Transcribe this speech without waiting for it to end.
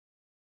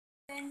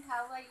student,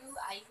 how are you?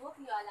 I hope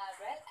you all are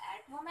well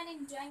at home and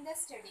enjoying the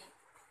study.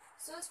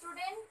 So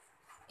student,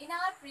 in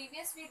our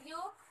previous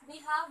video we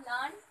have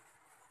learned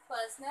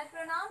personal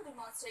pronoun,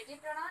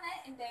 demonstrative pronoun and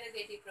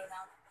interrogative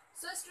pronoun.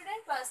 So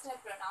student, personal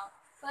pronoun.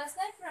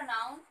 Personal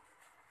pronoun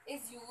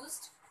is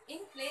used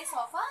in place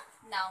of a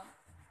noun.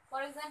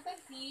 For example,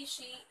 he,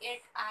 she,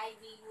 it, I,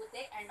 we, you,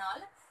 they and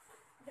all.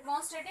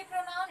 Demonstrative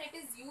pronoun, it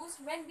is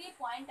used when we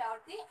point out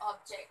the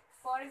object.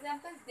 For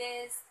example,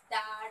 this,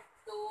 that,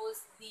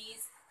 those,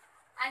 these.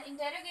 And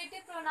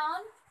interrogative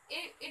pronoun,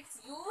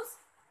 it's used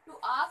to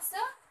ask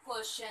a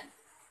question.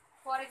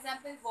 For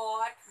example,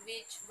 what,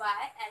 which,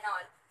 why and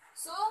all.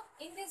 So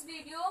in this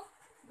video,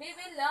 we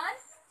will learn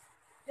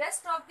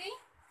rest of the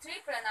three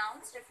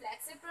pronouns: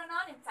 reflexive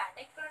pronoun,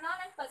 emphatic pronoun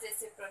and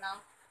possessive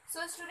pronoun.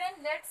 So student,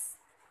 let's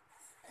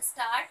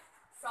start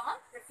from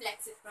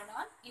reflexive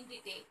pronoun in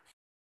detail.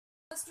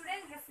 So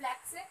student,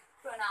 reflexive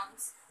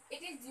pronouns,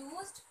 it is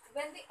used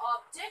when the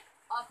object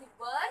of the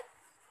verb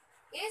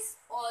is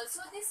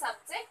also the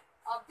subject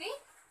of the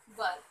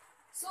verb.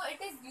 So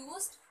it is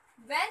used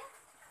when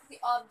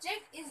the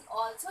object is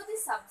also the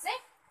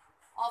subject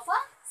of a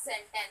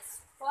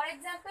sentence. For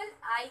example,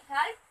 I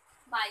help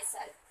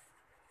myself.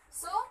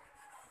 So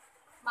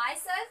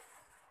myself,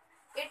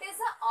 it is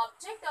the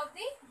object of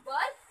the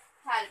verb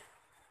help.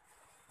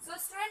 So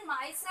student,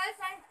 myself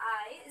and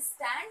I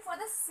stand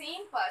for the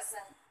same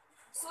person.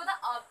 So the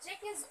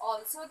object is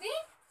also the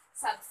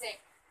subject.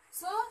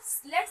 So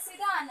let's see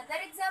the another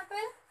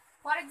example.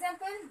 For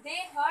example,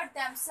 they hurt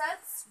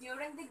themselves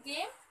during the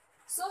game.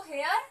 So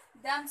here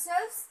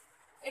themselves,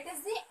 it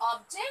is the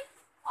object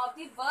of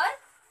the verb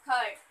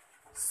hurt.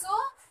 So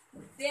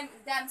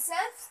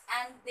themselves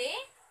and they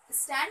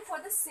stand for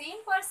the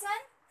same person.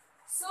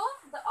 So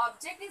the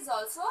object is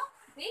also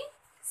the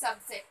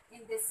subject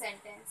in this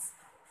sentence.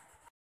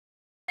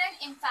 Then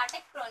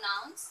emphatic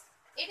pronouns.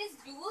 It is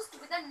used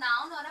with a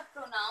noun or a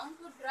pronoun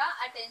to draw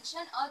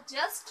attention or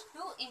just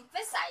to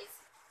emphasize.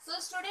 So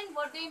student,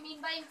 what do you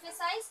mean by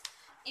emphasize?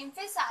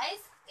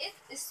 Emphasize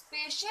is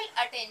special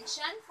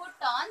attention put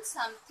on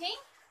something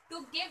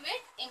to give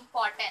it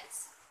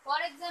importance. For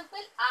example,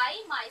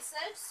 I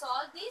myself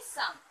saw the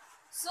sum.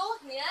 So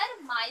here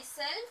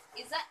myself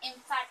is an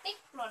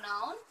emphatic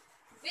pronoun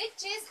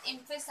which is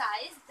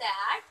emphasized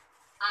that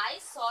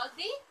I saw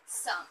the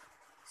sum.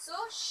 So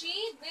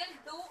she will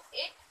do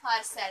it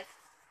herself.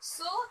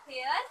 So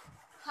here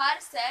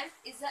herself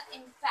is an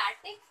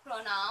emphatic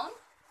pronoun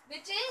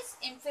which is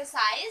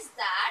emphasized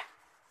that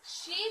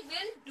she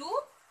will do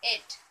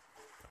it.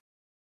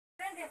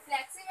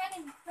 Reflexive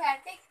and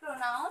emphatic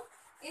pronoun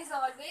is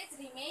always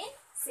remain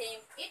same.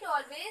 It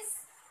always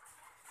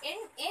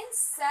in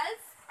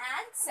self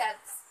and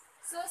selves.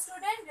 So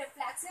student,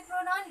 reflexive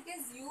pronoun, it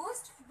is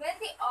used when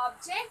the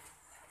object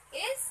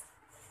is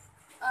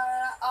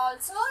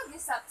also the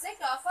subject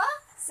of a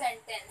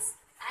sentence.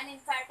 An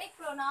emphatic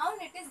pronoun,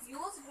 it is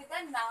used with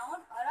a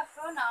noun or a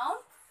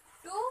pronoun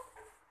to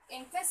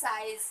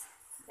emphasize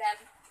them.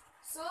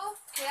 So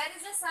here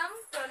is a some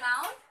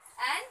pronoun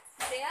and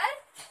they are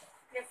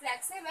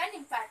reflexive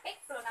and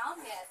emphatic pronoun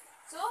here.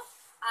 So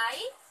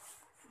I,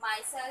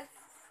 myself,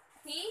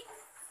 he,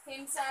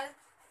 himself,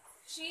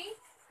 she,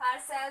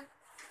 herself,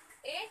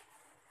 it,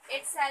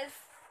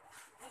 itself,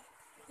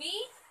 we,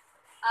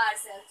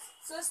 ourselves.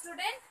 So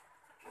student,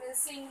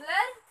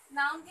 singular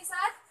noun के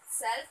साथ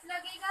self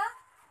लगेगा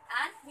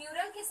and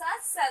plural के साथ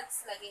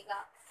सेल्फ्स लगेगा.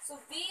 So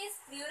we is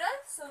plural,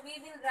 so we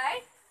will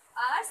write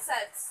our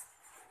सेल्फ्स.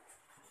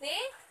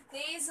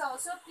 they is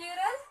also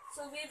plural,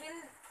 so we will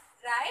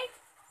write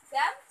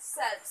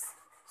themselves.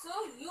 So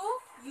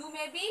you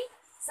may be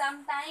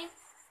sometime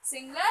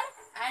singular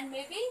and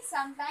maybe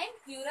sometime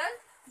plural.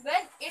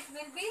 When it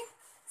will be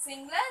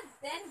singular,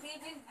 then we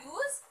will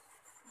use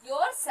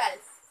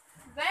yourself.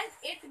 When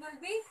it will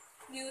be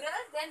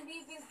plural, then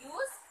we will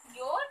use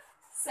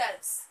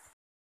yourselves.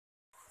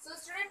 So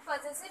student,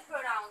 possessive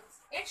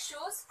pronouns, it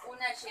shows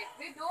ownership.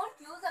 We don't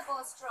use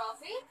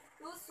apostrophe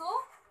to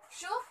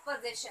show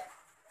possession.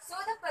 So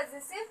the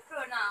possessive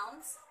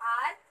pronouns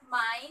are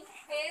mine,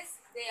 his,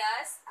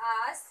 theirs,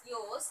 ours,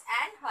 yours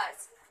and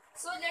hers.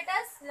 So let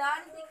us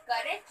learn the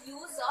correct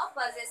use of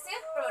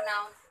possessive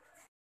pronoun.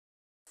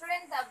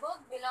 Student, the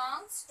book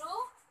belongs to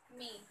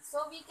me.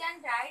 So we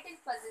can write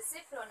in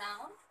possessive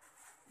pronoun,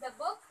 the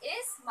book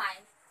is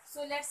mine.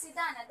 So let's see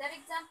the another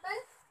example.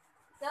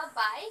 The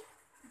bike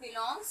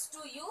belongs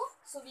to you.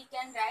 So we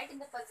can write in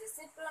the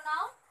possessive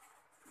pronoun,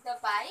 the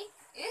bike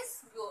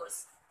is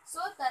yours.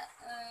 So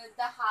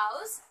the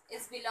house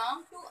is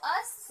belong to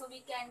us. So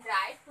we can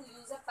write to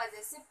use a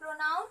possessive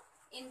pronoun.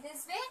 In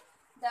this way,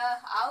 the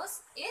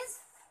house is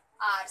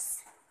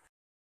ours.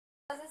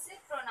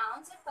 Possessive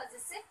pronouns and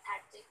possessive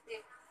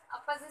adjective. A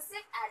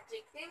possessive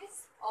adjective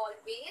is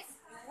always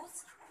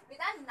used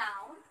with a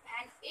noun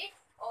and it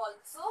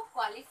also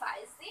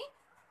qualifies the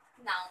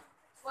noun.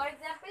 For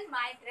example,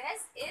 my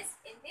dress is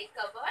in the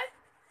cupboard.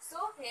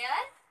 So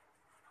here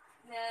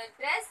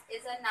dress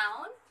is a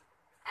noun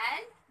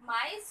and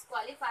my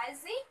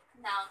qualifies the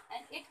noun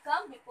and it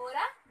comes before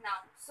a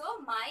noun.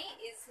 So my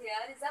is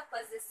here is a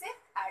possessive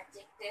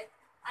adjective.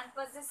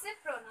 and possessive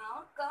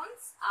pronoun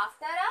comes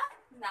after a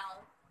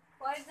noun.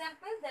 For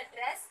example, the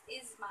dress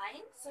is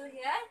mine. So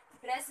here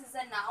dress is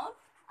a noun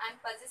and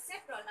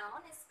possessive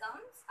pronoun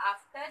comes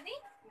after the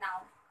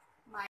noun.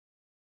 Mine.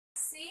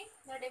 See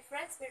the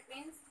difference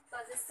between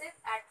possessive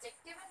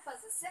adjective and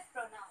possessive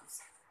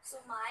pronouns.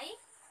 So my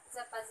is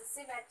a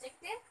possessive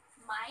adjective,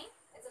 mine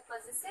is a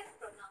possessive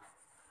pronoun.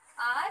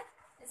 Our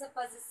is a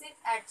possessive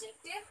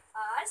adjective,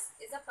 ours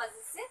is a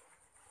possessive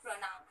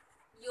pronoun.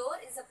 Your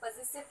is a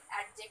possessive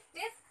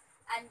adjective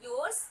and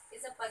yours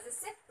is a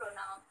possessive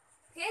pronoun.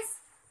 His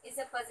is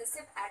a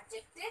possessive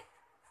adjective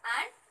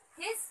and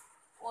his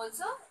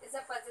also is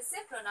a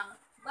possessive pronoun,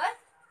 but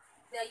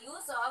the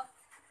use of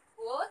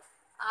both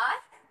are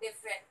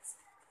different.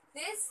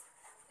 This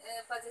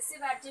possessive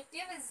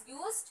adjective is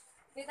used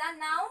with a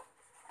noun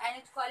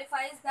and it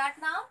qualifies that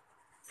noun,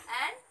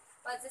 and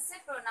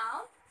possessive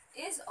pronoun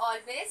is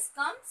always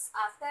comes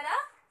after a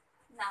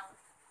noun.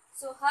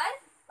 So her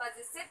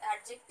possessive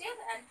adjective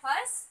and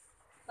hers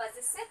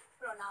possessive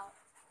pronoun.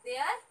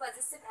 Their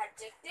possessive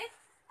adjective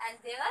and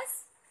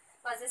theirs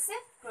possessive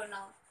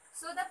pronoun.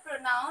 So the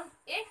pronoun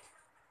it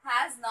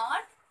has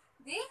not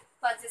the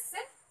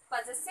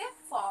possessive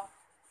form.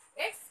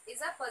 It is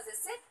a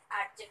possessive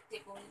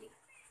adjective only.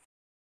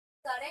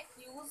 Correct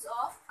use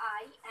of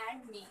I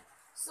and me.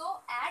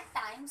 So at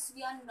times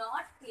we are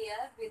not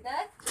clear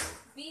whether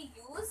we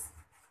use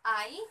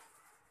I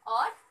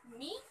or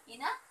me in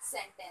a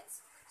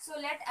sentence. So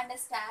let's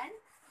understand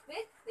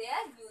with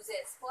their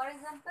uses. For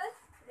example,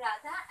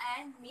 Radha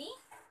and me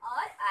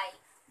or I.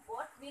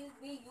 What will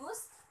we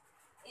use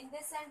in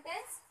this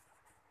sentence?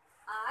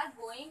 Are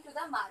going to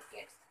the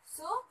market.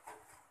 So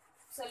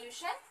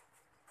solution,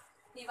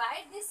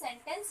 divide this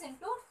sentence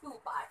into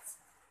two parts.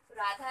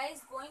 Radha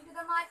is going to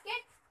the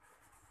market.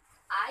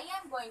 I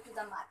am going to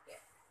the market.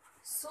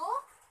 So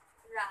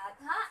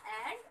Radha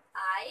and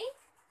I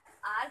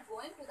are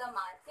going to the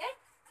market.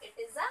 It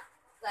is a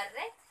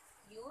correct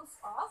use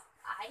of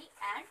I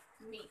and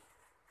me.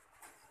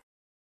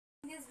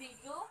 In this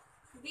video,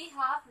 we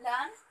have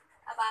learned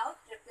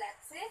about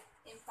reflexive,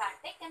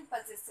 emphatic and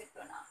possessive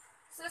pronoun.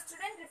 So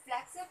student,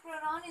 reflexive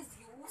pronoun is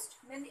used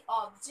when the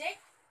object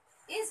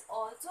is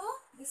also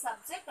the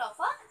subject of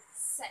a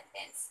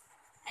sentence.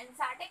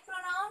 Emphatic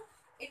pronoun,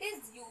 it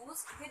is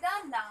used with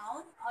a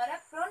noun or a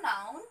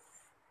pronoun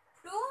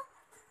to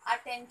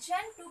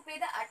pay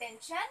the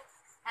attention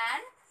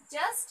and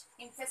just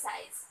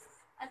emphasize.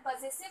 And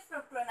possessive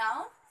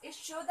pronoun is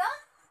show the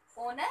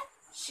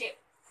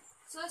ownership.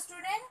 So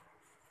student,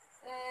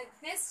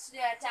 this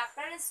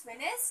chapter is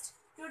finished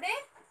today,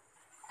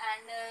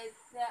 and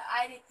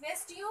I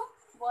request you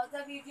watch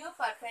the video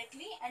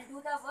perfectly and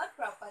do the work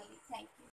properly. Thank you.